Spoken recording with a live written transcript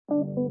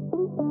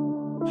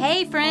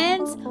Hey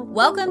friends,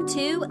 welcome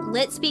to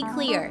Let's Be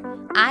Clear.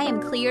 I am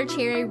Clear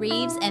Cherry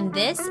Reeves, and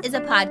this is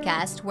a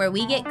podcast where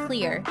we get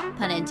clear,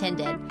 pun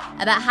intended,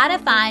 about how to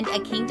find a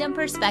kingdom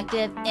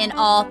perspective in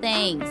all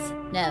things.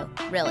 No,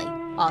 really,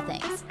 all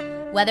things.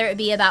 Whether it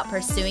be about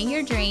pursuing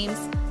your dreams,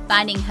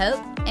 finding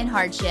hope in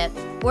hardship,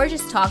 or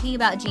just talking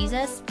about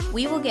Jesus,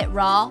 we will get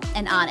raw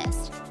and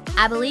honest.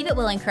 I believe it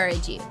will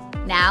encourage you.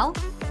 Now,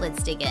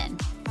 let's dig in.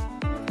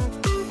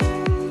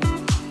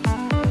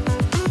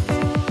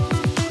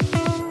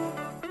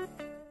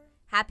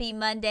 Happy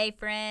Monday,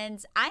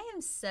 friends. I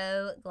am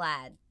so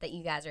glad that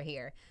you guys are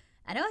here.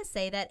 I know I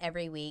say that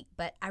every week,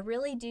 but I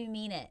really do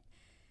mean it.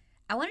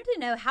 I wanted to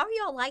know, how are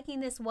y'all liking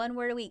this one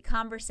word a week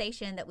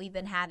conversation that we've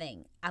been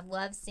having? I've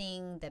loved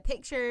seeing the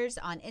pictures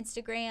on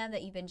Instagram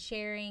that you've been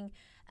sharing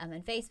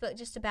and Facebook,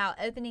 just about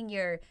opening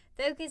your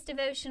focus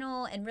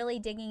devotional and really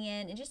digging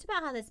in, and just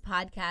about how this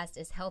podcast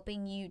is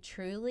helping you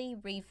truly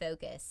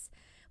refocus.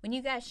 When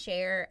you guys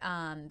share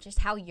just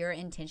how you're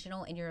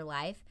intentional in your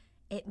life,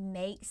 it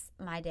makes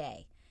my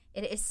day.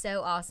 It is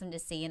so awesome to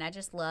see, and I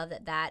just love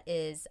that that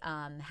is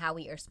how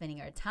we are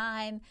spending our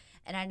time,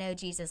 and I know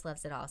Jesus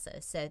loves it also.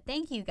 So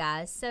thank you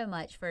guys so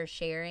much for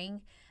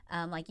sharing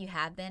like you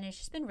have been. It's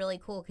just been really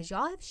cool because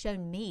y'all have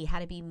shown me how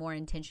to be more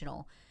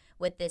intentional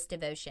with this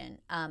devotion.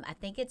 I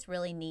think it's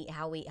really neat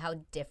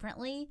how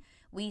differently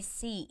we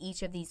see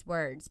each of these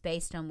words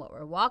based on what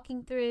we're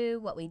walking through,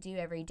 what we do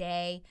every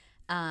day,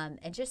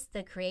 and just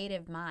the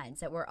creative minds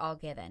that we're all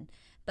given.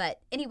 But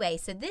anyway,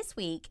 so this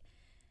week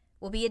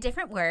will be a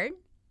different word.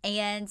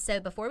 And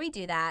so before we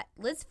do that,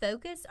 let's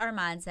focus our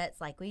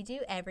mindsets like we do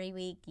every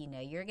week. You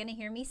know, you're going to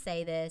hear me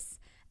say this.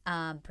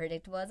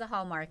 Predictable as a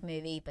Hallmark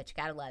movie, but you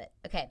got to love it.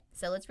 Okay,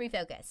 so let's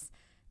refocus.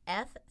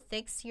 F,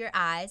 fix your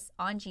eyes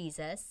on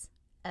Jesus.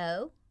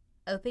 O,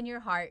 open your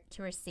heart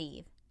to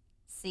receive.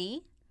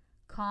 C,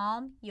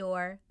 calm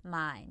your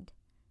mind.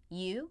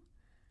 U,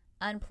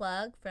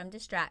 unplug from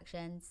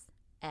distractions.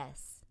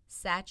 S,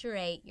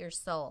 saturate your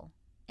soul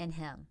in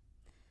Him.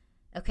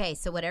 Okay,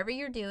 so whatever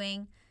you're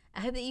doing,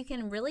 I hope that you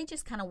can really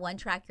just kind of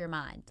one-track your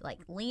mind. Like,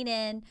 lean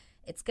in.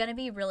 It's going to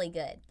be really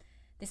good.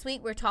 This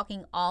week, we're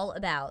talking all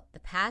about the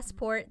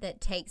passport that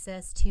takes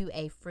us to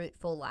a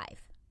fruitful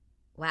life.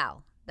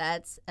 Wow,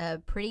 that's a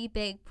pretty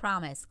big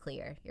promise,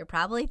 Clear. You're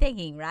probably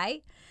thinking,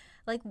 right?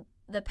 Like,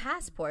 the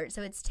passport,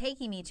 so it's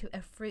taking me to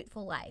a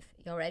fruitful life.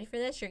 Y'all ready for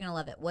this? You're going to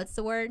love it. What's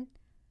the word?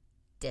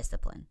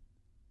 Discipline.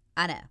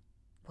 I know.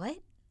 What?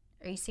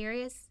 Are you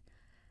serious?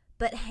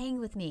 But hang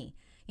with me,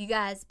 you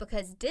guys,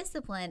 because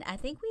discipline, I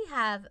think we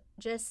have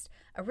just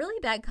a really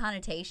bad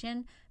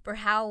connotation for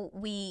how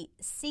we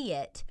see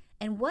it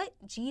and what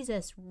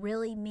Jesus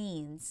really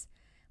means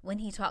when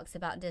he talks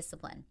about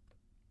discipline.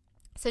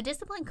 So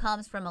discipline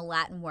comes from a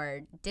Latin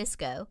word,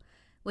 disco,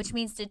 which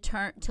means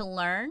to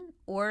learn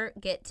or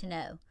get to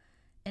know.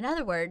 In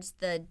other words,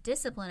 the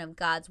discipline of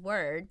God's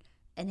word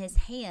and his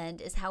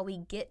hand is how we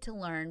get to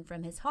learn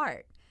from his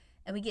heart,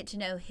 and we get to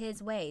know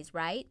his ways,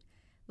 right?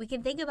 We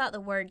can think about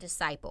the word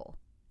disciple.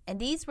 And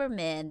these were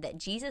men that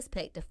Jesus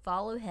picked to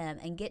follow him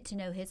and get to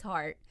know his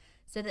heart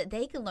so that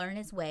they could learn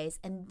his ways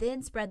and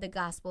then spread the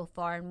gospel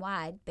far and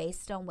wide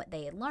based on what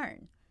they had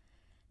learned.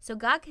 So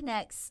God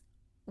connects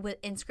with,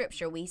 in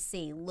Scripture, we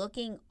see,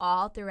 looking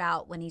all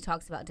throughout when he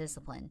talks about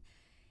discipline,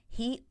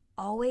 he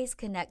always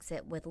connects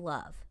it with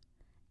love.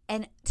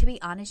 And to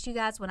be honest, you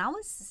guys, when I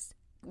was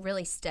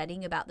really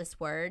studying about this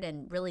word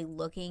and really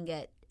looking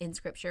at in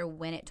Scripture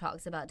when it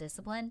talks about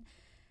discipline,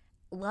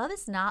 love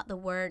is not the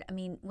word. I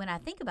mean, when I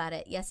think about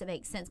it, yes, it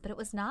makes sense, but it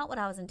was not what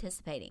I was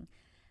anticipating.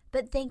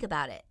 But think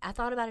about it. I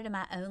thought about it in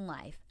my own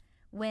life.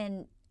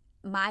 When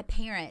my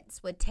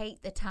parents would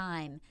take the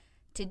time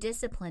to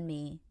discipline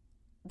me,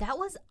 that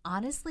was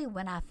honestly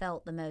when I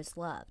felt the most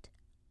loved.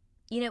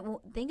 You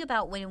know, think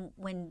about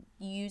when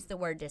you use the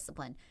word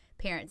discipline.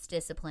 Parents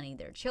disciplining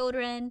their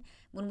children.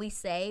 When we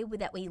say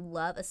that we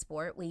love a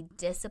sport, we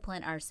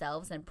discipline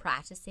ourselves in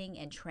practicing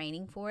and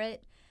training for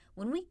it.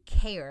 When we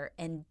care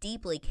and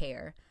deeply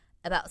care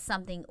about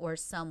something or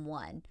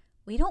someone,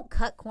 we don't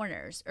cut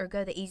corners or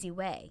go the easy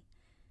way.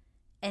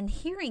 And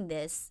hearing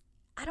this,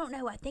 I don't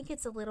know, I think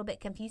it's a little bit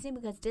confusing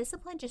because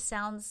discipline just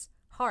sounds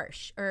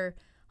harsh or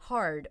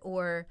hard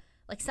or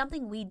like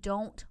something we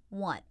don't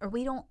want or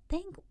we don't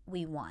think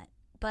we want.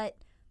 But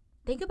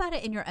think about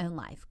it in your own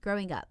life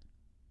growing up.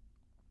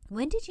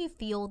 When did you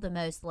feel the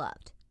most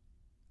loved?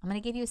 I'm going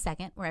to give you a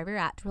second, wherever you're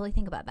at, to really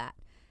think about that.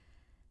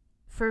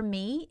 For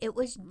me, it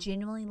was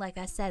genuinely, like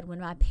I said, when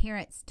my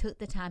parents took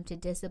the time to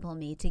discipline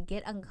me, to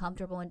get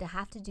uncomfortable and to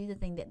have to do the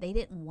thing that they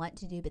didn't want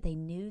to do, but they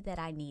knew that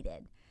I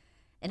needed.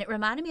 And it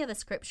reminded me of a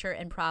scripture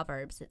in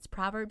Proverbs. It's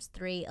Proverbs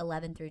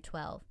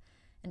 3:11-12.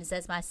 And it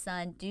says, "My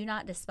son, do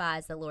not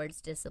despise the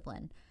Lord's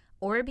discipline,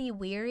 or be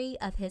weary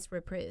of his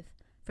reproof.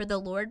 For the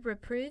Lord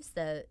reproves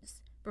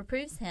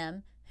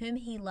him whom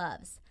he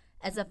loves,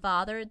 as a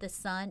father the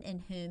son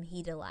in whom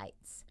he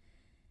delights."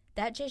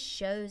 That just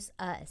shows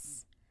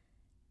us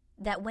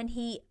that when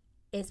he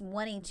is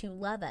wanting to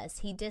love us,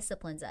 he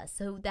disciplines us.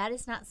 So that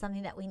is not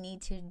something that we need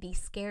to be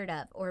scared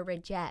of or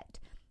reject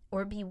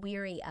or be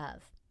weary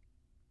of.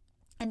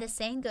 And the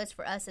same goes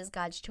for us as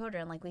God's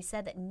children. Like we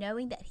said, that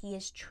knowing that He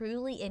is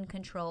truly in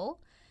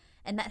control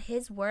and that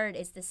His word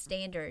is the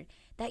standard,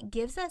 that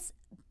gives us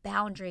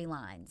boundary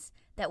lines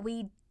that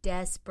we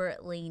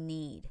desperately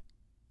need.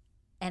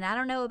 And I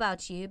don't know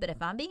about you, but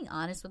if I'm being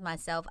honest with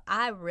myself,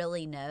 I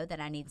really know that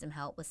I need some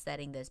help with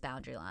setting those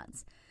boundary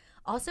lines.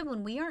 Also,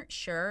 when we aren't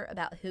sure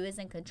about who is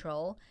in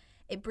control,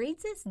 it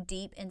breeds this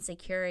deep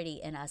insecurity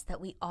in us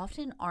that we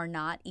often are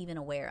not even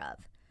aware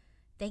of.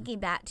 Thinking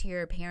back to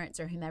your parents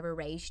or whomever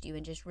raised you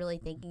and just really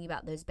thinking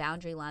about those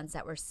boundary lines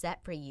that were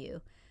set for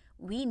you,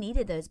 we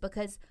needed those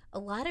because a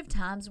lot of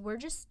times we're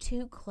just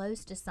too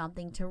close to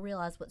something to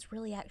realize what's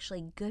really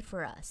actually good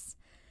for us.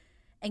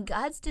 And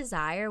God's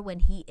desire when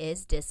He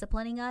is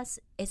disciplining us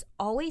is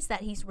always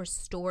that He's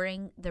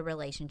restoring the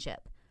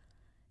relationship.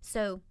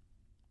 So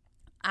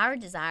our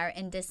desire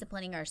in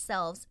disciplining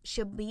ourselves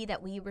should be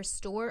that we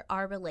restore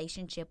our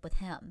relationship with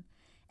Him.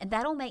 And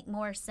that'll make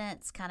more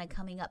sense kind of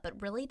coming up. But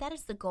really, that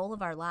is the goal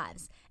of our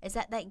lives, is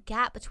that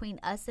gap between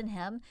us and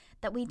Him,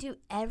 that we do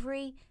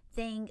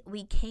everything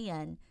we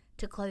can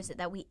to close it,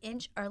 that we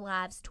inch our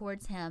lives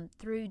towards Him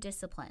through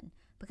discipline.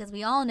 Because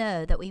we all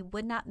know that we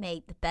would not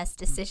make the best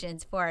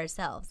decisions for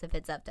ourselves if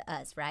it's up to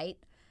us, right?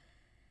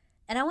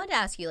 And I wanted to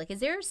ask you, is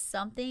there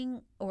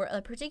something or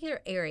a particular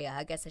area,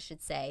 I guess I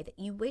should say, that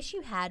you wish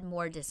you had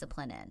more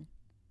discipline in?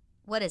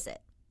 What is it?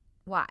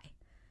 Why?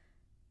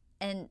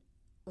 And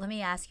let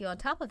me ask you on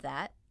top of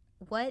that,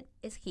 what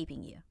is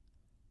keeping you?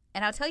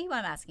 And I'll tell you why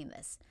I'm asking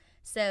this.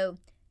 So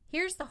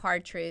here's the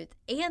hard truth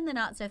and the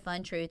not so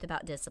fun truth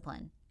about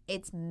discipline.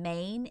 Its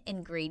main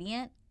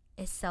ingredient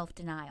is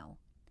self-denial.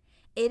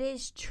 It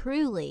is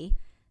truly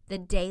the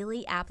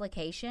daily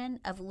application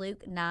of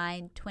Luke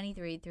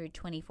 9:23 through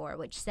 24,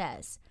 which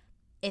says,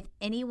 "If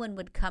anyone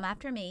would come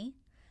after me,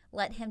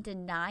 let him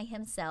deny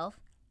himself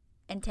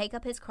and take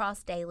up his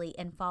cross daily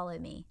and follow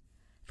me.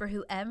 For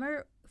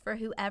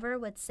whoever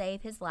would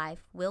save his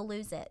life will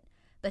lose it,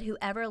 but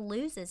whoever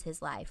loses his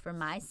life for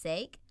my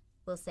sake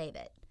will save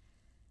it."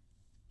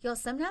 Y'all,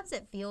 sometimes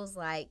it feels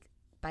like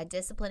by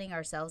disciplining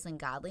ourselves in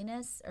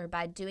godliness or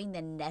by doing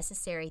the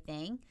necessary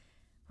thing,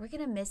 we're going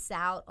to miss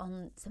out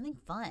on something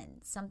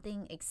fun,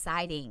 something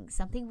exciting,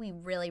 something we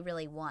really,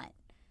 really want.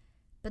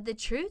 But the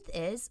truth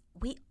is,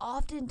 we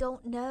often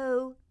don't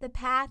know the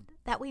path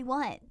that we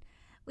want.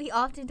 We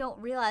often don't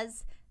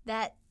realize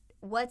that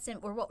what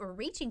we're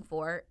reaching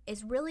for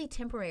is really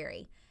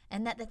temporary,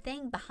 and that the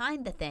thing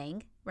behind the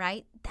thing,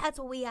 right, that's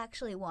what we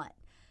actually want.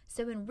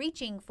 So in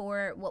reaching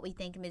for what we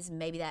think is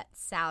maybe that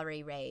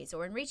salary raise,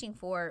 or in reaching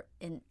for,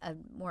 in a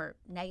more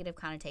negative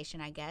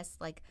connotation, I guess,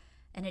 like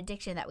an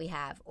addiction that we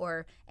have,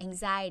 or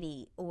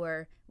anxiety,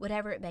 or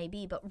whatever it may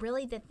be, but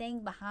really the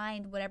thing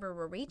behind whatever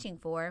we're reaching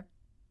for,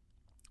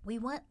 we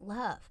want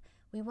love,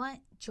 we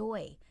want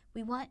joy,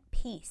 we want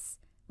peace,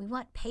 we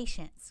want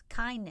patience,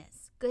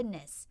 kindness,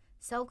 goodness,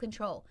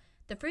 self-control,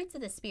 the fruits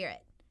of the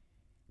Spirit.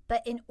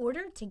 But in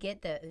order to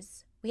get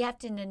those, we have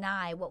to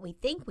deny what we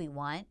think we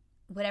want,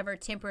 whatever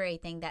temporary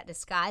thing that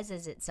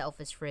disguises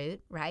itself as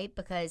fruit, right?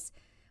 Because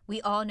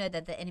we all know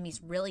that the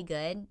enemy's really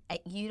good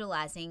at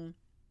utilizing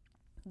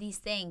these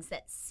things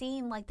that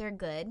seem like they're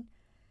good,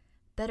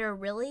 but are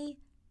really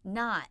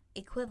not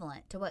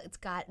equivalent to what's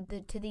got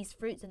to these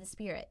fruits of the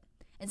Spirit.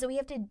 And so we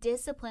have to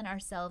discipline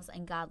ourselves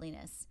in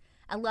godliness.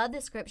 I love the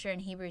scripture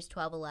in Hebrews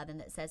 12:11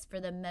 that says, "For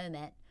the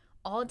moment,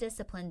 all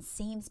discipline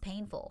seems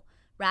painful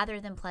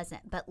rather than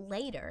pleasant, but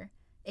later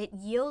it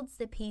yields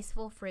the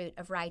peaceful fruit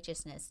of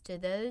righteousness to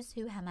those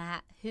who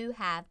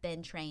have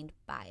been trained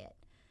by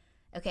it."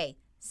 Okay,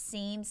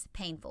 seems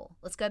painful.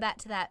 Let's go back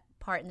to that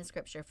part in the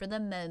scripture. For the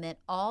moment,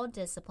 all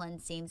discipline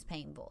seems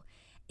painful.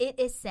 It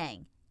is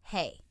saying,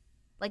 hey,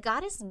 like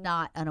God is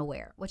not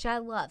unaware, which I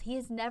love. He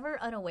is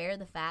never unaware of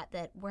the fact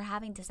that we're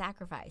having to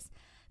sacrifice.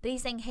 But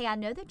He's saying, hey, I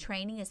know the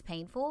training is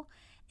painful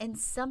and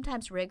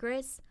sometimes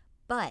rigorous,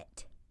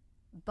 but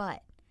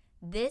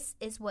this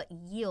is what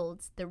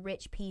yields the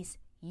rich peace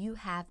you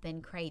have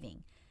been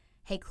craving.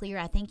 Hey, Clear,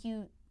 I think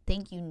you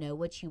know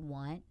what you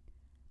want,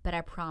 but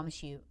I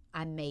promise you,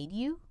 I made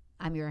you.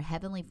 I'm your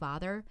heavenly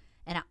Father,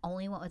 and I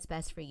only want what's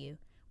best for you.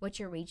 What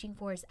you're reaching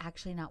for is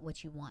actually not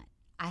what you want.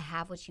 I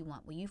have what you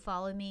want. Will you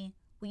follow me?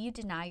 Will you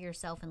deny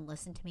yourself and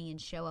listen to me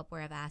and show up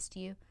where I've asked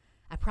you?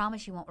 I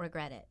promise you won't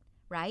regret it,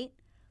 right?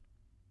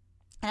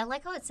 And I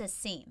like how it says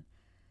seem.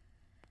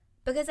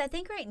 Because I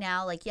think right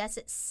now, yes,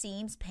 it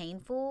seems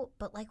painful,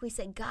 but like we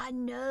said, God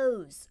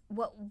knows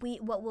what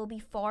will be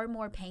far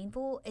more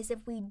painful is if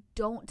we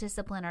don't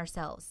discipline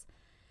ourselves.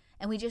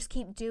 And we just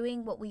keep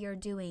doing what we are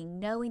doing,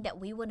 knowing that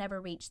we will never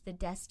reach the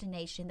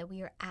destination that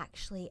we are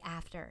actually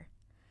after.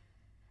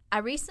 I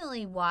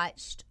recently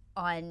watched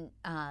on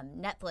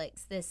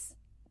Netflix this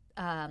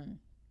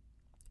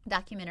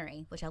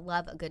documentary, which I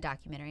love a good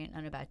documentary. I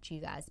don't know about you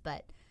guys,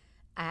 but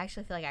I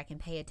actually feel like I can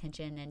pay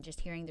attention, and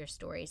just hearing their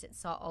stories,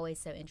 it's always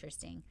so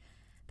interesting.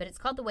 But it's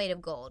called The Weight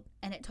of Gold,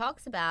 and it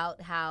talks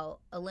about how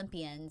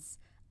Olympians,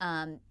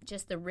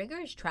 just the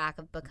rigorous track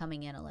of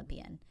becoming an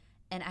Olympian.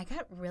 and I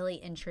got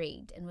really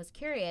intrigued and was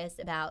curious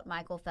about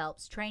Michael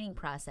Phelps' training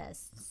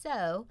process.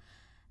 So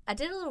I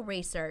did a little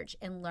research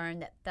and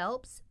learned that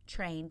Phelps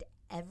trained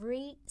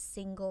every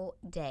single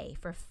day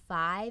for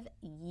 5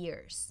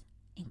 years,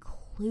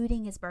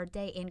 including his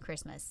birthday and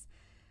Christmas,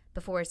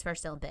 before his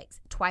first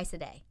Olympics, twice a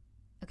day.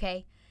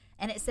 Okay?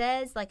 And it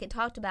says, like, it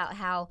talked about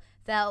how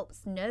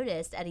Phelps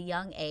noticed at a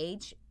young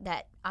age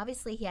that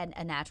obviously he had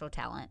a natural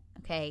talent.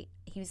 Okay?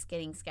 He was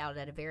getting scouted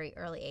at a very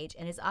early age,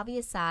 and his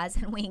obvious size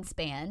and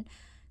wingspan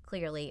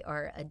clearly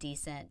are a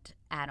decent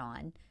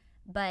add-on.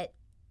 But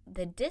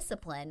the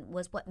discipline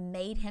was what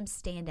made him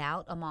stand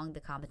out among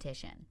the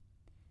competition.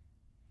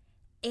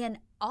 And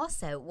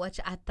also, which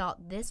I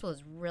thought this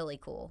was really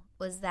cool,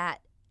 was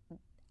that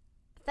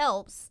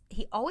Phelps,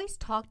 he always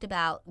talked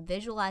about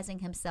visualizing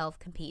himself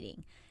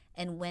competing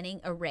and winning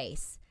a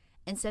race.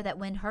 And so that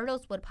when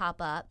hurdles would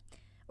pop up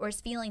or his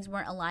feelings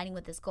weren't aligning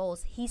with his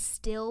goals, he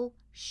still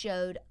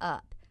showed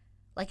up.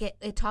 Like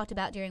it talked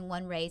about during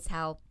one race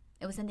how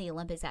it was in the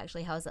Olympics,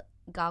 actually, how his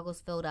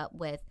goggles filled up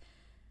with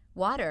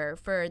water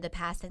for the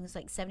past, I think it was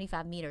like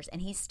 75 meters,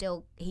 and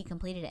he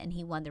completed it and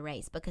he won the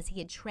race because he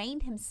had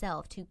trained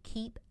himself to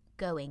keep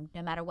going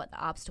no matter what the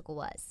obstacle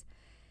was.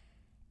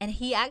 And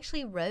he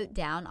actually wrote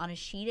down on a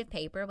sheet of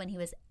paper when he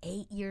was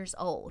 8 years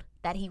old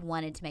that he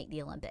wanted to make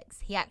the Olympics.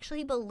 He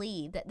actually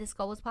believed that this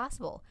goal was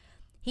possible.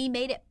 He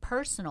made it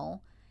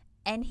personal,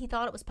 and he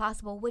thought it was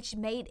possible, which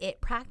made it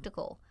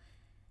practical.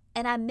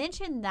 And I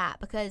mentioned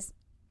that because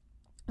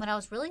when I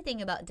was really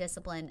thinking about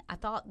discipline, I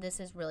thought this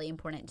is really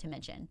important to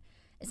mention,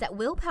 is that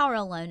willpower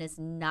alone is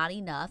not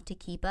enough to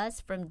keep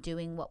us from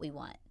doing what we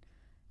want,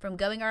 from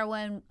going our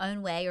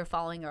own way or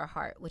following our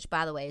heart, which,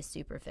 by the way, is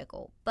super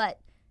fickle.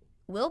 But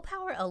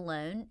willpower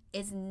alone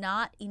is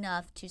not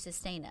enough to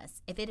sustain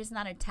us if it is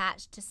not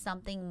attached to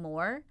something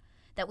more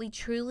that we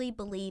truly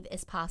believe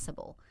is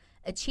possible.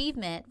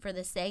 Achievement for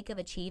the sake of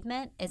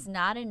achievement is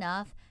not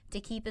enough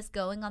to keep us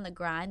going on the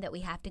grind that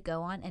we have to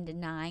go on and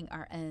denying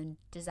our own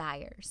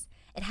desires.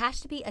 It has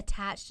to be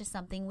attached to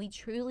something we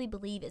truly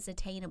believe is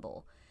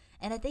attainable.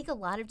 And I think a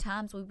lot of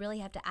times we really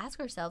have to ask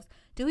ourselves,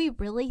 do we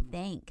really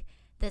think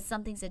that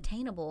something's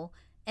attainable?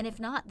 And if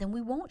not, then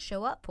we won't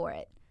show up for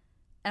it.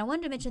 And I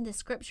wanted to mention this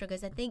scripture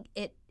because I think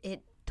it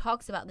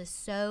talks about this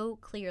so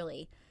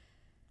clearly.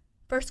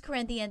 1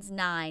 Corinthians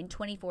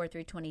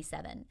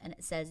 9:24-27, and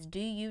it says, "Do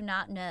you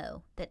not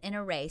know that in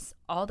a race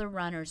all the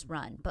runners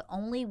run, but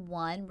only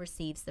one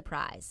receives the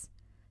prize?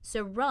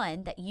 So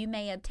run that you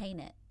may obtain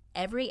it.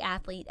 Every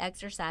athlete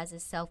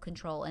exercises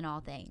self-control in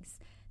all things.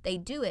 They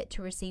do it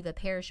to receive a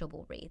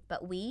perishable wreath,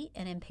 but we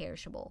an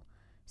imperishable.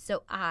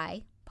 So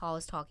I," Paul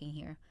is talking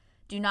here,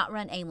 "do not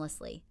run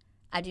aimlessly.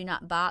 I do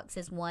not box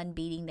as one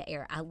beating the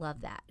air." I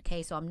love that.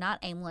 Okay, so I'm not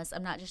aimless.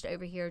 I'm not just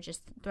over here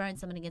just throwing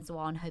something against the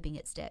wall and hoping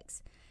it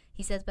sticks.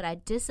 He says, "But I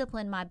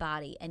discipline my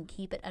body and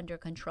keep it under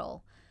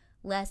control,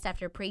 lest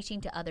after preaching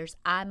to others,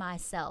 I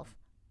myself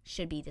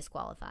should be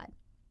disqualified."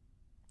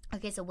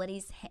 Okay, so what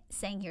he's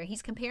saying here,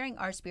 he's comparing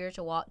our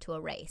spiritual walk to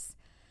a race,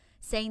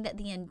 saying that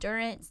the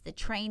endurance, the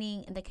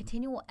training, and the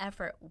continual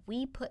effort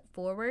we put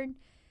forward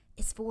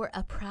is for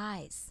a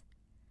prize.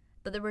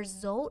 But the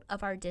result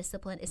of our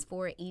discipline is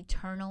for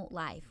eternal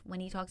life,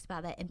 when he talks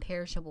about that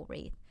imperishable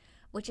wreath,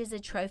 which is a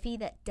trophy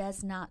that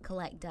does not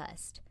collect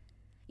dust.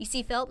 You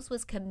see, Phelps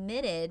was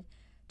committed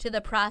to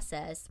the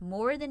process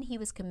more than he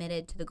was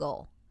committed to the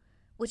goal,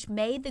 which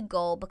made the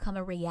goal become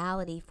a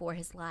reality for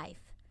his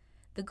life.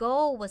 The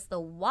goal was the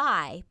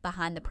why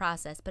behind the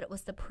process, but it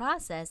was the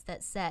process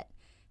that set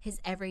his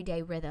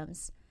everyday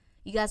rhythms.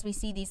 You guys, we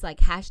see these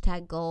like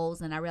hashtag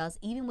goals, and I realize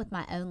even with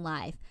my own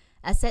life,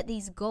 I set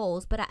these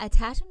goals, but I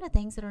attach them to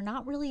things that are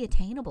not really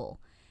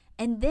attainable.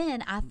 And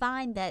then I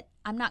find that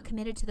I'm not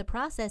committed to the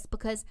process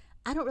because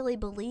I don't really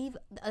believe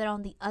that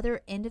on the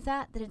other end of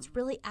that it's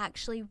really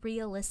actually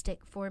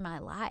realistic for my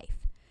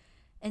life.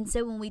 And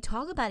so when we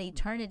talk about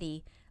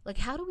eternity, like,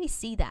 how do we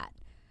see that?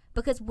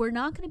 Because we're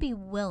not going to be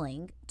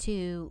willing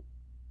to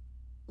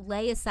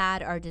lay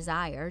aside our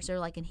desires, or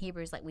like in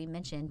Hebrews, like we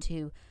mentioned,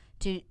 to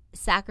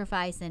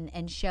sacrifice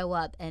and show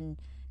up and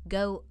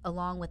go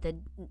along with the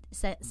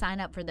sign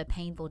up for the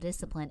painful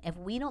discipline if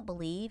we don't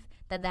believe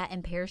that that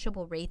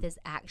imperishable wreath is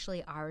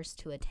actually ours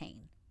to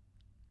attain.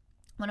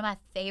 One of my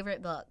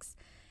favorite books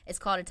is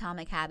called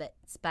Atomic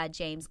Habits by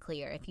James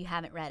Clear. If you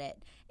haven't read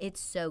it, it's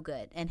so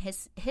good. And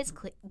his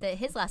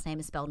last name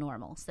is spelled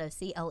normal, so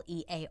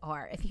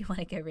Clear, if you want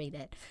to go read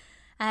it.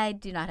 I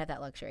do not have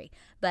that luxury.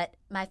 But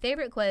my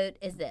favorite quote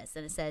is this,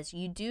 and it says,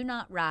 "You do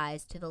not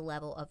rise to the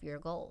level of your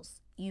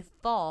goals. You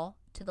fall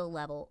to the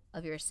level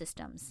of your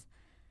systems."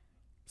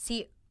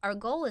 See, our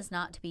goal is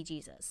not to be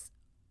Jesus.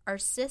 Our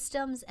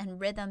systems and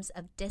rhythms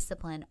of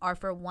discipline are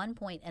for one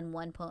point and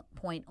one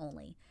point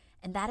only,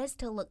 and that is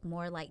to look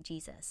more like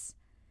Jesus.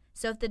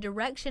 So if the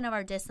direction of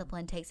our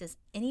discipline takes us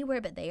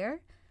anywhere but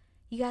there,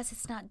 you guys,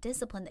 it's not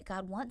discipline that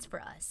God wants for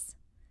us.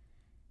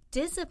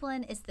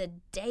 Discipline is the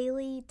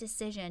daily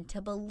decision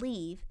to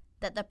believe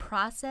that the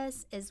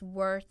process is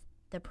worth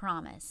the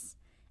promise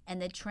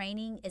and the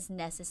training is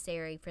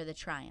necessary for the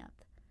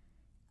triumph.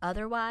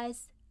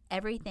 Otherwise,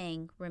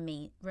 everything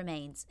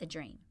remains a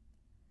dream.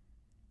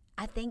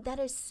 I think that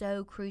is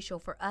so crucial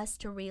for us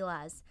to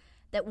realize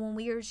that when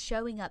we are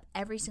showing up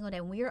every single day,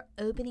 when we are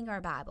opening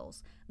our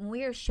Bibles, when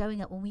we are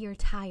showing up, when we are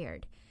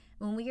tired,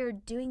 when we are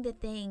doing the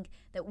thing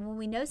that when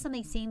we know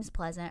something seems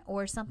pleasant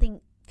or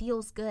something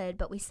feels good,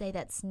 but we say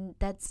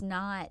that's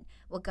not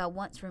what God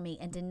wants for me,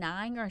 and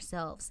denying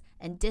ourselves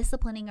and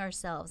disciplining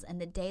ourselves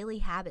and the daily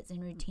habits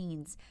and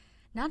routines,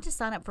 not to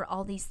sign up for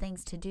all these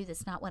things to do,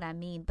 that's not what I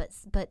mean,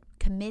 but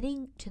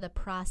committing to the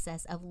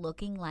process of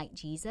looking like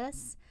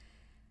Jesus,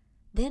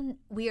 then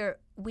we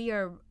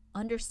are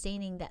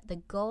understanding that the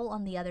goal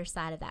on the other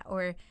side of that,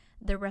 or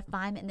the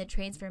refinement and the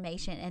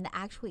transformation and the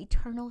actual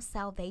eternal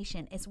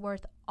salvation, is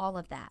worth all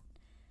of that.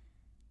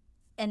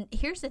 And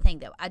here's the thing,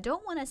 though. I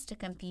don't want us to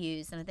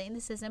confuse, and I think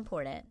this is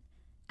important,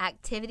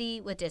 activity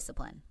with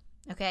discipline,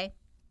 okay?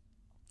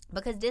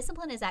 Because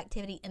discipline is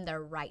activity in the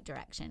right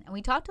direction. And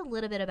we talked a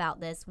little bit about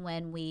this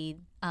when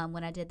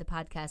I did the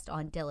podcast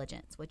on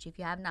diligence, which if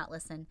you have not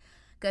listened,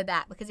 go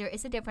back, because there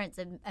is a difference,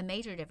 a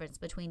major difference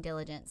between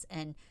diligence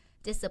and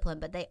discipline,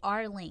 but they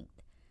are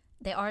linked.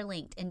 They are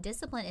linked. And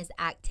discipline is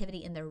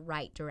activity in the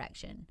right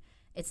direction.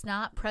 It's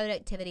not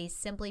productivity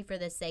simply for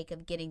the sake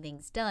of getting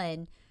things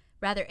done.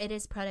 Rather, it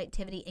is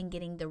productivity in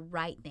getting the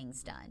right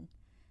things done.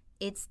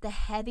 It's the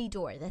heavy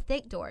door, the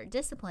thick door.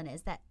 Discipline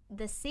is that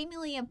the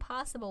seemingly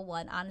impossible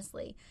one,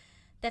 honestly,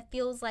 that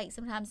feels like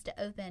sometimes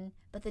to open,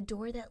 but the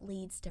door that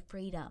leads to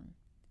freedom.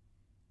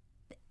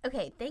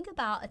 Okay, think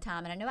about a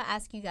time, and I know I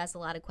ask you guys a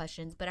lot of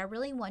questions, but I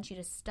really want you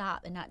to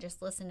stop and not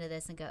just listen to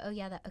this and go, oh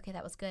yeah,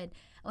 that was good.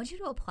 I want you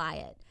to apply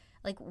it.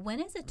 Like,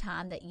 when is a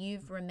time that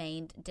you've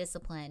remained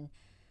disciplined?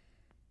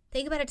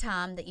 Think about a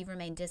time that you've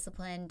remained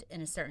disciplined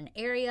in a certain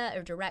area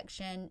or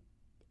direction.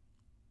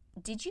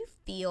 Did you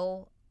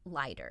feel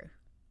lighter?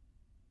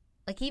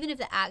 Like, even if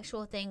the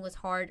actual thing was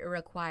hard or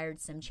required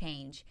some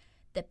change,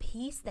 the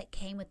peace that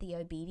came with the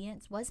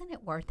obedience, wasn't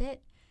it worth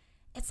it?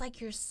 It's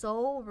like your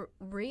soul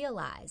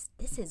realized,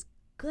 this is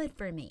good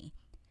for me.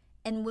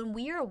 And when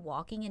we are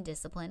walking in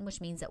discipline,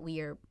 which means that we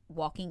are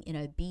walking in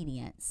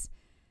obedience,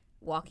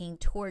 walking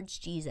towards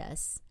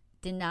Jesus,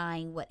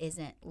 denying what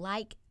isn't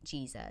like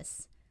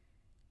Jesus,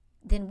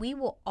 then we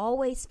will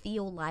always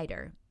feel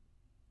lighter.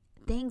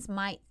 Things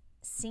might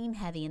seem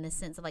heavy in the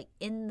sense of, like,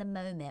 in the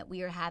moment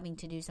we are having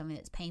to do something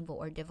that's painful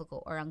or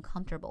difficult or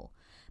uncomfortable,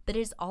 but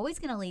it's always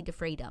going to lead to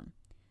freedom.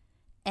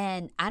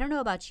 And I don't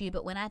know about you,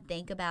 but when I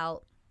think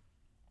about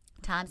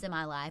times in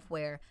my life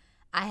where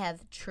I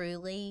have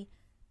truly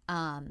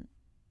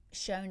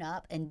shown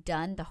up and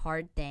done the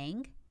hard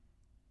thing,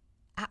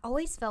 I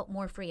always felt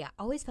more free. I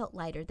always felt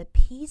lighter. The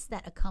peace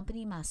that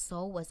accompanied my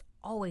soul was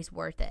always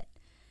worth it.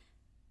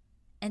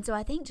 And so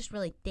I think just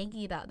really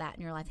thinking about that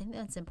in your life, I think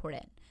that's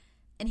important.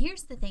 And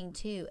here's the thing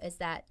too, is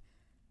that,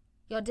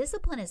 y'all,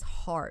 discipline is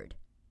hard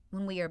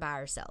when we are by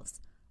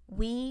ourselves.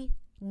 We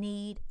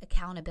need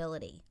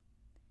accountability.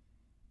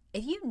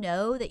 If you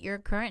know that your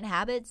current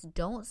habits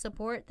don't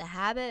support the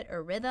habit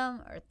or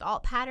rhythm or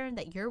thought pattern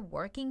that you're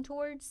working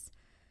towards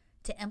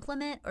to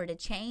implement or to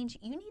change,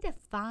 you need to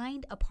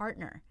find a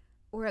partner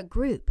or a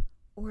group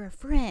or a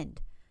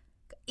friend,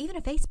 even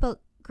a Facebook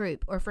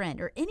group or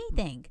friend or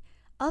anything,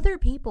 other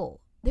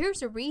people.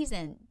 There's a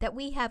reason that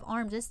we have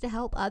arms, is to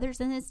help others,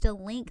 and it's to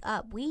link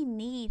up. We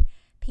need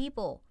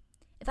people.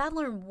 If I've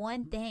learned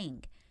one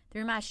thing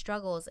through my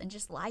struggles and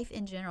just life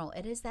in general,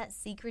 it is that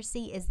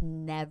secrecy is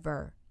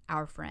never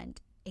our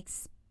friend,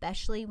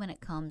 especially when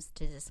it comes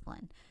to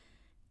discipline.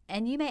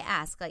 And you may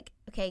ask, like,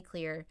 okay,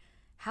 Clear,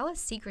 how is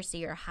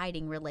secrecy or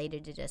hiding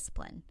related to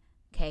discipline?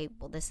 Okay,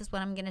 well, this is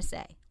what I'm going to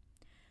say.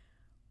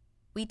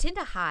 We tend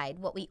to hide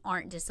what we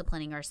aren't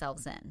disciplining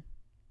ourselves in.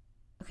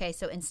 Okay,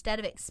 so instead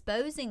of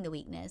exposing the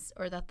weakness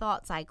or the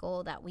thought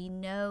cycle that we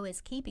know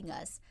is keeping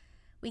us,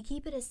 we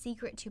keep it a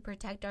secret to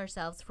protect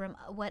ourselves from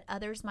what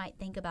others might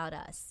think about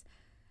us.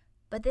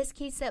 But this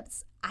keeps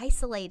us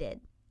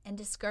isolated and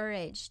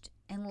discouraged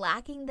and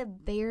lacking the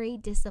very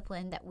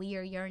discipline that we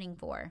are yearning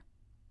for.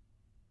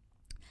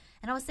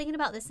 And I was thinking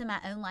about this in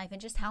my own life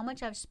and just how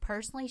much I've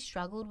personally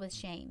struggled with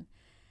shame.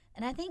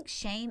 And I think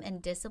shame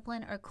and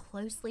discipline are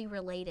closely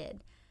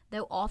related,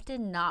 though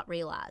often not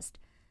realized.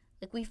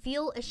 Like, we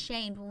feel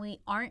ashamed when we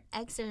aren't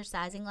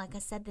exercising, like I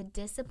said, the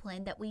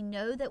discipline that we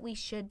know that we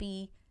should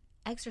be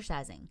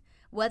exercising.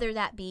 Whether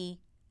that be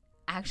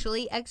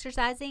actually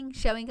exercising,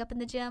 showing up in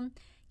the gym,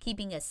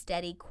 keeping a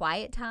steady,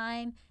 quiet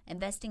time,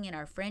 investing in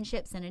our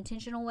friendships in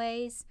intentional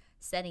ways,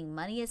 setting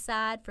money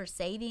aside for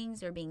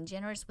savings, or being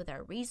generous with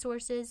our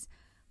resources,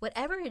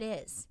 whatever it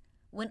is,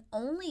 when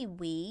only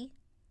we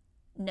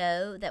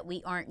know that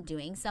we aren't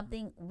doing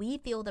something, we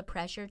feel the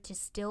pressure to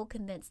still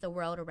convince the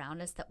world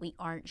around us that we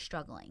aren't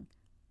struggling.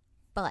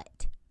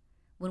 But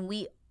when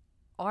we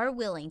are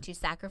willing to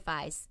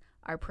sacrifice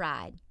our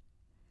pride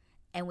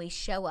and we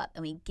show up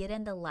and we get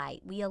in the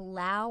light, we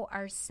allow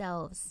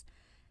ourselves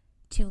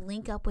to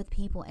link up with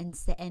people and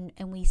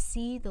we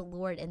see the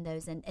Lord in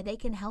those, and they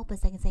can help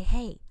us. They can say,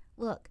 hey,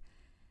 look,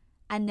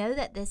 I know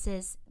that this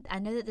is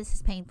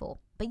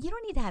painful, but you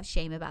don't need to have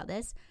shame about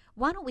this.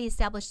 Why don't we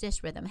establish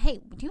this rhythm? Hey,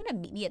 do you want to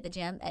meet me at the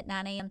gym at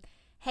 9 a.m.?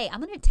 Hey, I'm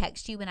going to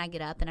text you when I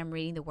get up and I'm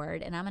reading the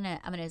word, and I'm going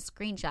to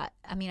screenshot.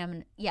 I'm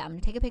going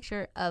to take a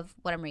picture of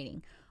what I'm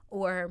reading.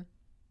 Or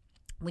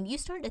when you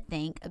start to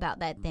think about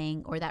that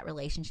thing or that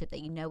relationship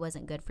that you know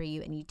wasn't good for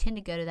you, and you tend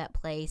to go to that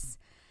place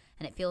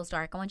and it feels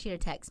dark, I want you to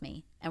text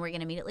me, and we're going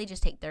to immediately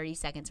just take 30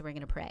 seconds and we're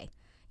going to pray.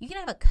 You can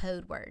have a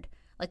code word.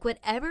 Like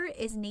whatever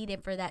is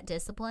needed for that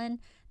discipline,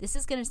 this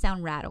is going to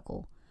sound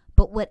radical,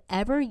 but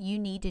whatever you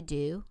need to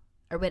do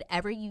or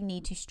whatever you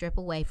need to strip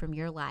away from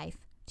your life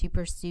to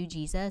pursue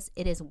Jesus,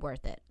 it is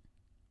worth it.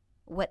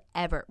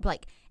 Whatever.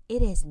 Like,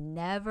 it is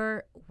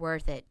never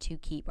worth it to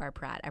keep our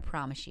pride. I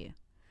promise you.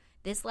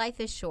 This life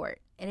is short.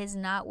 It is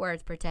not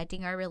worth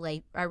protecting our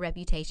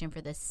reputation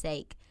for the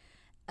sake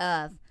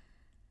of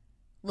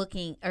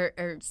looking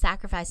or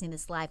sacrificing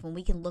this life when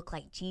we can look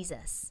like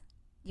Jesus.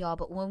 Y'all,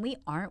 but when we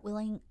aren't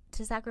willing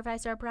to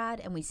sacrifice our pride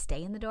and we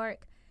stay in the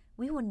dark,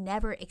 we will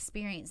never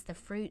experience the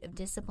fruit of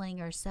disciplining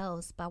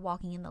ourselves by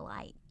walking in the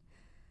light.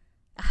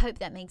 I hope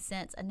that makes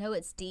sense. I know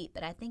it's deep,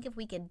 but I think if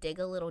we could dig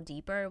a little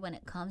deeper when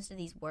it comes to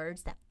these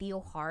words that feel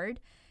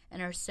hard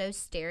and are so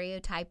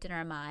stereotyped in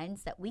our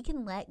minds, that we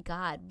can let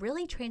God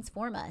really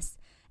transform us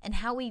and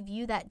how we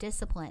view that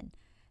discipline.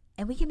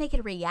 And we can make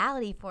it a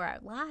reality for our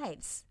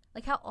lives.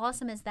 Like, how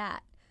awesome is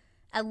that?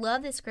 I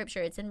love this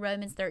scripture. It's in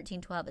Romans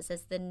 13:12. It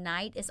says, the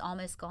night is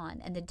almost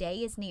gone and the day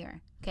is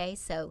near. Okay,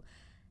 so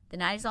the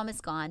night is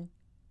almost gone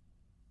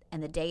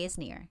and the day is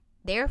near.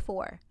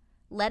 Therefore,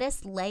 let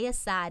us lay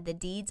aside the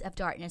deeds of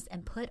darkness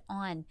and put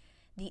on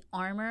the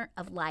armor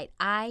of light.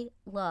 I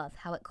love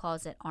how it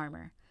calls it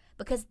armor,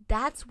 because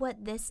that's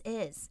what this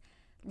is.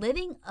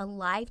 Living a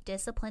life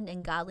disciplined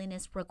in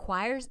godliness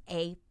requires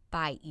a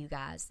fight, you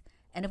guys.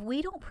 And if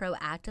we don't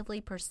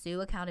proactively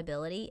pursue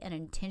accountability and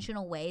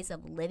intentional ways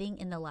of living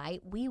in the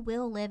light, we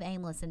will live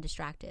aimless and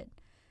distracted.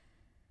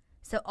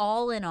 So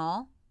all in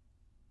all,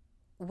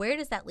 where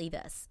does that leave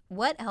us?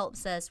 What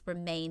helps us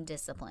remain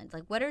disciplined?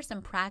 Like, what are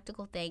some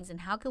practical things,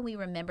 and how can we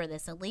remember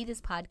this and leave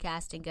this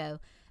podcast and go,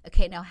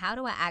 okay, now how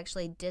do I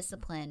actually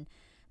discipline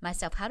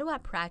myself? How do I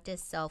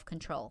practice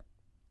self-control?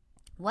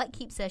 What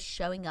keeps us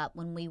showing up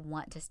when we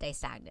want to stay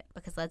stagnant?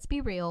 Because let's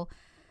be real,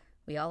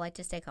 we all like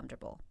to stay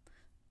comfortable.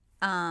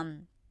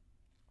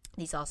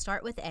 These all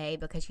start with A,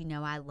 because you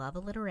know I love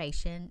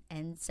alliteration,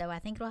 and so I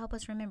think it'll help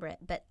us remember it.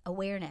 But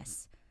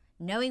awareness,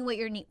 knowing what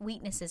your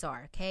weaknesses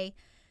are, okay?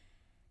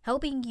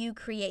 Helping you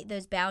create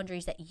those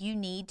boundaries that you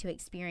need to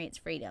experience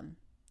freedom.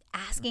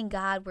 Asking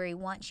God where He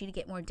wants you to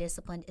get more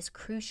disciplined is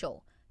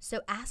crucial. So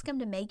ask Him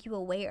to make you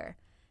aware.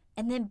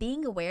 And then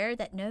being aware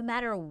that no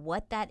matter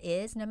what that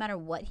is, no matter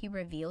what He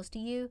reveals to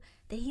you,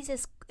 that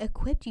He's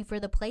equipped you for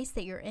the place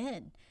that you're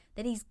in,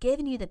 that He's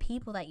given you the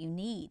people that you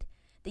need,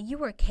 that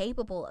you are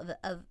capable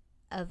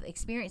of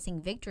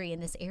experiencing victory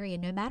in this area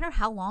no matter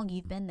how long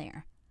you've been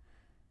there.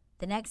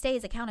 The next day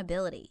is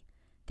accountability.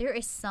 There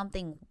is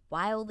something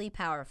wildly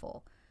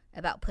powerful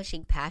about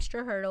pushing past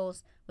your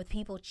hurdles with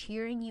people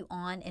cheering you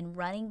on and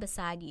running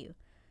beside you.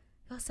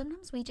 Well,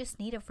 sometimes we just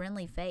need a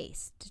friendly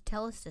face to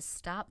tell us to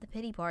stop the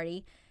pity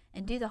party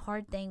and do the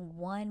hard thing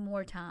one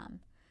more time.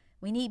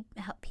 We need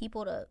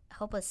people to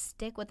help us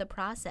stick with the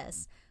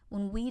process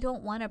when we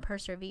don't want to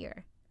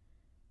persevere.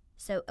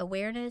 So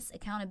awareness,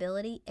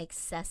 accountability,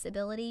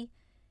 accessibility.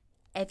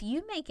 If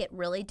you make it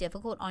really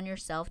difficult on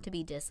yourself to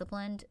be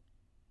disciplined,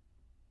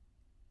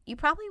 you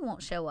probably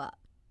won't show up.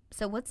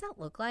 So what's that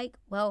look like?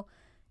 Well,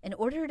 in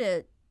order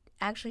to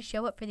actually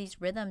show up for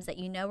these rhythms that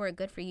you know are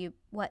good for you,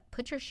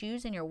 put your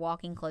shoes and your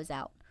walking clothes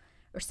out,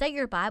 or set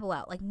your Bible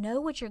out. Like,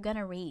 know what you're going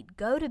to read.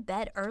 Go to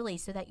bed early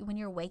so that when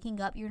you're waking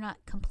up, you're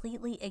not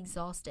completely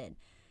exhausted.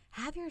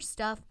 Have your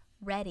stuff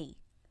ready.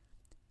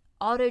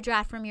 Auto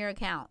draft from your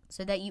account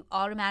so that you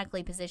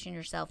automatically position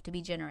yourself to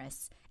be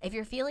generous. If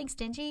you're feeling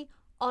stingy,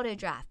 auto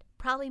draft.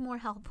 Probably more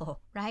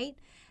helpful, right?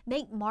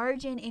 Make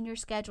margin in your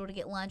schedule to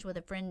get lunch with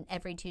a friend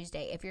every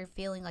Tuesday if you're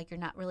feeling like you're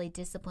not really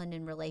disciplined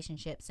in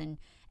relationships and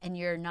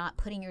you're not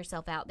putting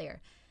yourself out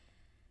there.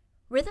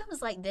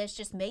 Rhythms like this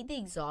just make the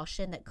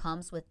exhaustion that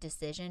comes with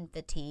decision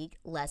fatigue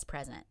less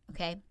present,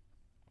 okay?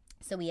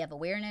 So we have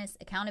awareness,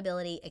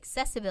 accountability,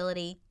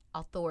 accessibility,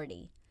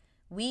 authority.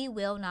 We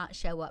will not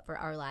show up for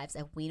our lives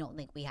if we don't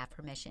think we have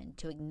permission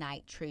to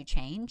ignite true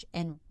change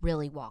and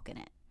really walk in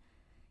it.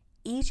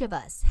 Each of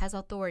us has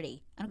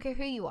authority. I don't care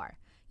who you are.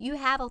 You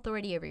have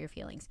authority over your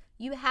feelings.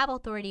 You have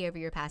authority over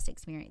your past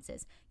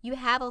experiences. You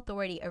have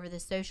authority over the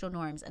social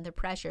norms and the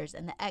pressures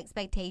and the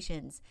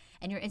expectations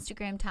and your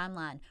Instagram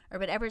timeline or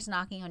whatever's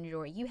knocking on your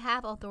door. You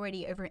have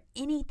authority over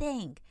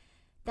anything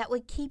that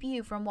would keep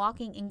you from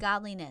walking in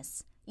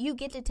godliness. You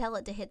get to tell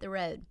it to hit the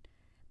road.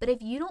 But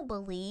if you don't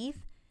believe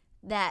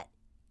that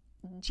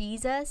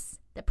Jesus,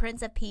 the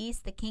Prince of Peace,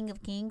 the King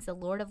of Kings, the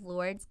Lord of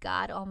Lords,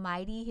 God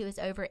Almighty, who is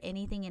over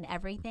anything and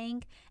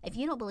everything, if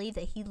you don't believe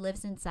that He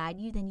lives inside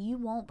you, then you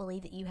won't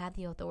believe that you have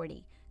the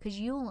authority, because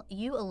you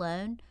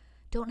alone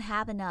don't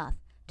have enough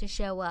to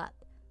show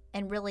up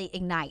and really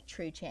ignite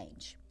true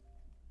change.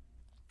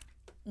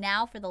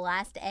 Now for the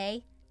last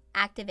A,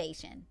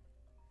 activation.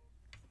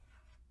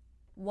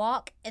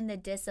 Walk in the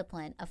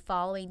discipline of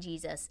following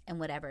Jesus in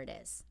whatever it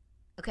is.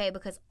 Okay,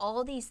 because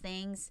all these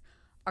things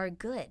are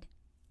good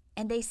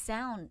and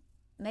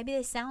maybe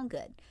they sound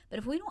good, but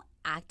if we don't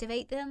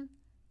activate them,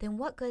 then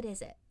what good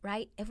is it,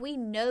 right? If we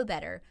know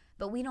better,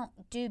 but we don't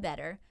do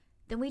better,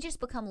 then we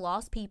just become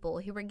lost people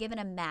who were given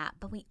a map,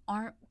 but we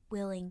aren't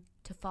willing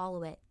to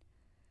follow it.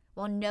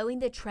 While knowing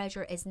the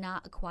treasure is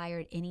not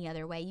acquired any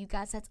other way. You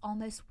guys, that's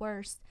almost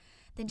worse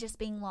than just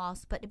being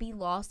lost. But to be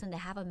lost and to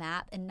have a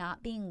map and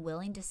not being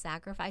willing to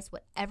sacrifice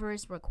whatever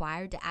is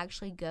required to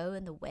actually go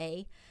in the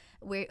way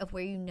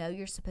where you know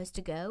you're supposed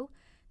to go,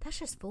 that's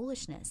just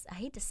foolishness. I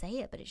hate to say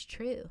it, but it's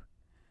true.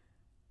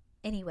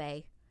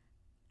 Anyway,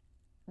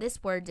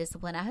 this word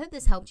discipline, I hope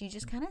this helped you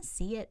just kind of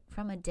see it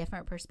from a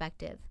different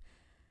perspective.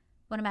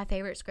 One of my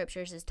favorite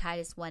scriptures is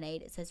Titus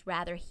 1:8. It says,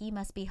 rather, he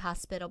must be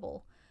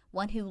hospitable,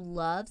 one who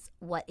loves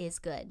what is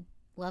good.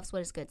 Loves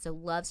what is good. So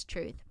loves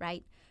truth,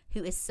 right?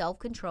 Who is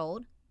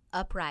self-controlled,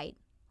 upright,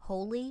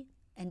 holy,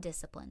 and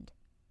disciplined.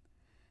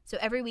 So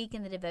every week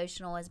in the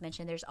devotional, as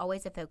mentioned, there's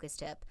always a focus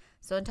tip.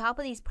 So on top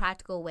of these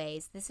practical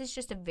ways, this is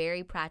just a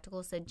very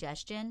practical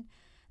suggestion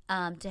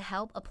to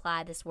help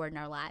apply this word in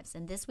our lives.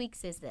 And this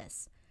week's is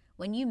this.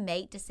 When you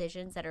make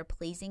decisions that are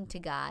pleasing to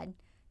God,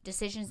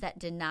 decisions that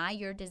deny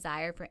your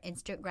desire for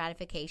instant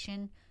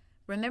gratification,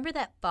 remember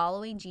that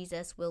following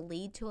Jesus will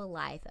lead to a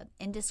life of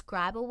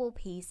indescribable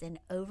peace and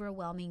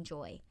overwhelming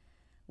joy.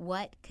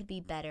 What could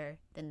be better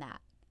than that?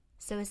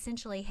 So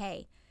essentially,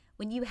 hey,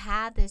 when you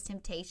have those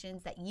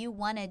temptations that you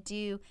want to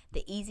do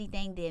the easy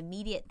thing, the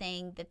immediate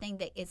thing, the thing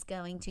that is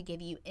going to give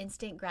you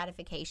instant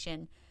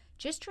gratification,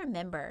 just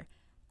remember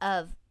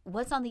of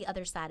what's on the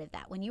other side of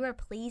that. When you are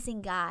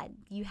pleasing God,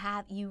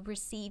 you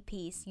receive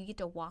peace, you get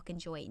to walk in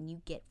joy, and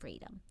you get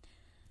freedom.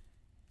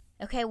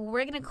 Okay, well,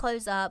 we're going to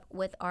close up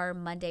with our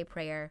Monday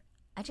prayer.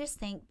 I just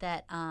think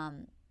that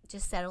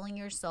just settling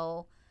your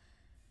soul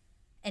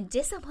and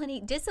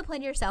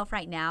discipline yourself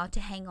right now to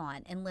hang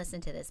on and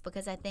listen to this,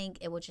 because I think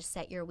it will just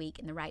set your week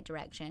in the right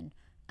direction.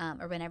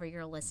 Or whenever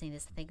you're listening to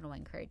this, I think it will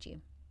encourage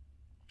you.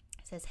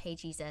 It says, hey,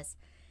 Jesus,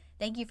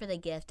 thank you for the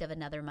gift of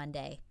another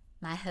Monday.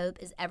 My hope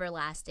is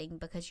everlasting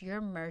because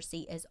your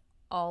mercy is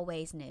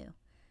always new.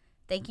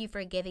 Thank you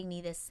for giving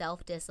me the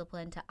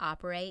self-discipline to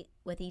operate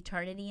with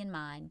eternity in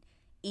mind,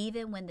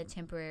 even when the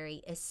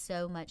temporary is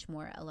so much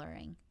more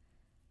alluring.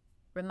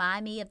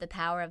 Remind me of the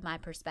power of my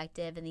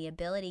perspective and the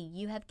ability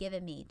you have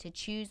given me to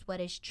choose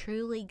what is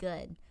truly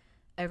good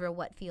over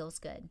what feels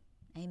good.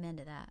 Amen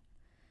to that.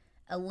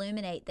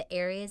 Illuminate the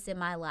areas in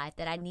my life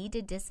that I need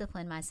to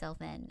discipline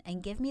myself in,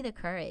 and give me the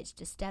courage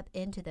to step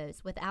into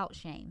those without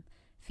shame,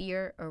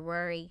 fear, or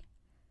worry,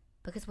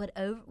 because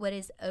what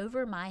is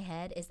over my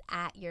head is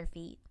at your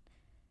feet.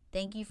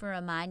 Thank you for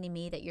reminding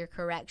me that your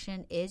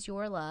correction is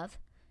your love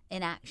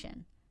in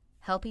action,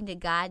 helping to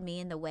guide me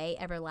in the way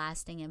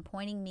everlasting and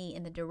pointing me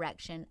in the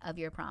direction of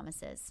your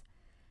promises.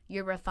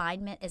 Your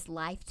refinement is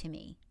life to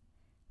me.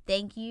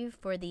 Thank you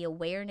for the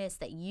awareness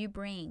that you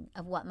bring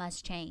of what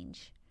must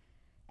change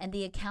and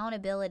the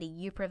accountability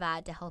you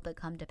provide to help it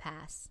come to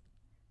pass.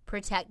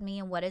 Protect me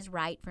in what is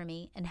right for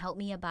me and help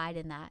me abide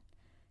in that.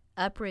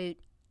 Uproot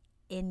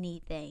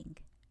anything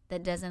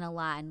that doesn't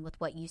align with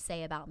what you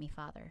say about me,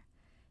 Father.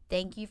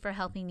 Thank you for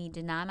helping me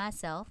deny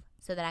myself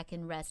so that I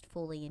can rest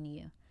fully in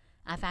you.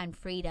 I find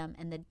freedom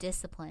in the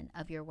discipline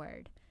of your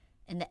word.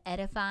 In the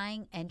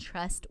edifying and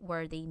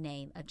trustworthy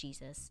name of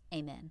Jesus.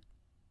 Amen.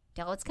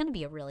 Y'all, it's going to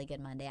be a really good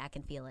Monday. I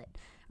can feel it.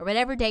 Or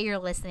whatever day you're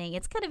listening,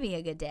 it's going to be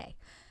a good day.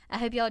 I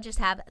hope y'all just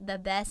have the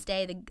best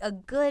day, a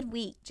good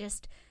week.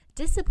 Just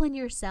discipline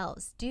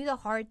yourselves. Do the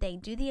hard thing.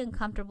 Do the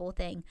uncomfortable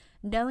thing,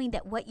 knowing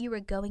that what you are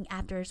going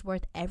after is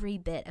worth every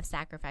bit of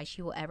sacrifice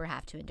you will ever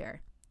have to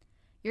endure.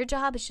 Your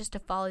job is just to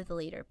follow the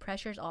leader.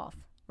 Pressure's off,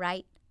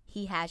 right?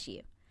 He has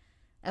you.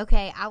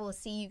 Okay, I will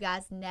see you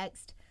guys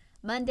next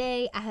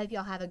Monday. I hope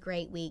y'all have a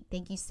great week.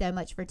 Thank you so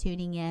much for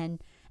tuning in.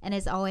 And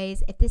as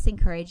always, if this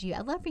encouraged you,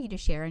 I'd love for you to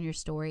share on your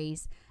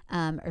stories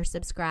or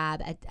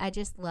subscribe. I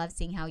just love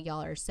seeing how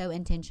y'all are so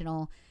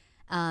intentional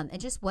and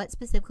just what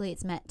specifically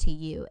it's meant to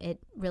you. It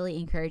really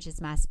encourages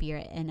my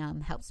spirit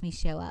and helps me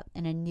show up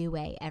in a new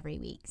way every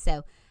week.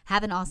 So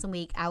have an awesome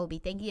week. I will be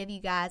thinking of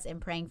you guys and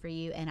praying for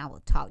you, and I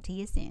will talk to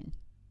you soon.